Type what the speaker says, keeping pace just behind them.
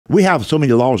We have so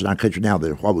many laws in our country now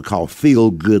that are what we call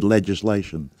feel-good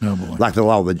legislation. Oh, boy. Like the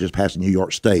law that just passed in New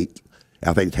York State.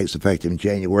 I think it takes effect in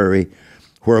January,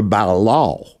 where by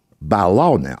law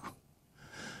now,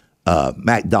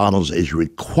 McDonald's is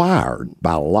required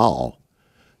by law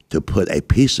to put a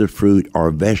piece of fruit or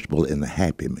a vegetable in the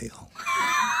Happy Meal.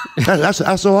 That's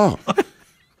the law.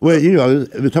 Well, you know,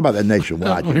 we're talking about that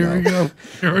nationwide. Here we go.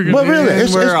 But really,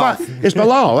 it's by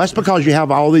law. That's because you have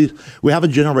we have a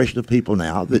generation of people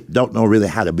now that don't know really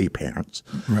how to be parents.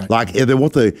 Right. Like if they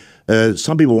want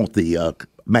some people want the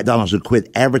McDonald's to quit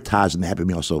advertising the Happy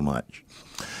Meal so much.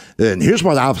 And here's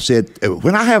what I've said: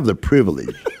 when I have the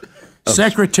privilege,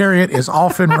 Secretariat is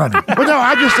off and running. well, no,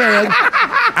 I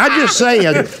just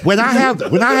saying when I have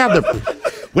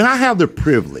the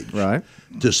privilege, Right.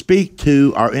 to speak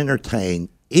to or entertain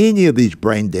any of these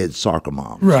brain dead soccer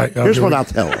moms. Right. Here's what I'll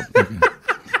tell them.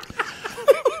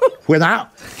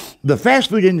 The fast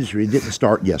food industry didn't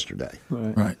start yesterday.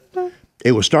 Right.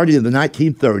 It was started in the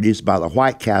 1930s by the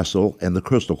White Castle and the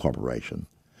Crystal Corporation,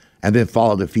 and then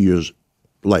followed a few years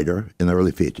later in the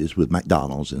early 50s with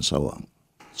McDonald's and so on.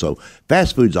 So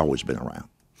fast food's always been around.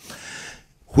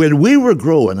 When we were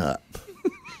growing up,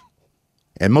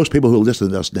 and most people who listen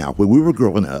to us now, when we were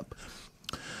growing up,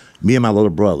 me and my little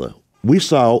brother, we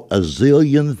saw a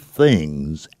zillion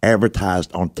things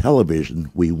advertised on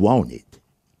television we wanted.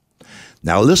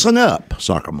 Now listen up,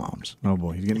 soccer moms. Oh,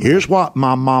 boy. Here's what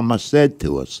my mama said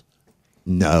to us.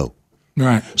 No.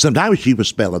 Right. Sometimes she would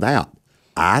spell it out.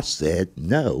 I said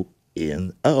no,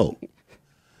 N-O.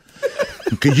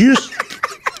 Could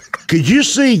you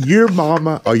see your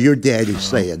mama or your daddy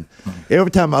saying, every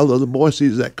time my little boy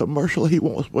sees that commercial, he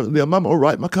wants one of them, I'm going to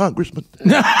write my congressman.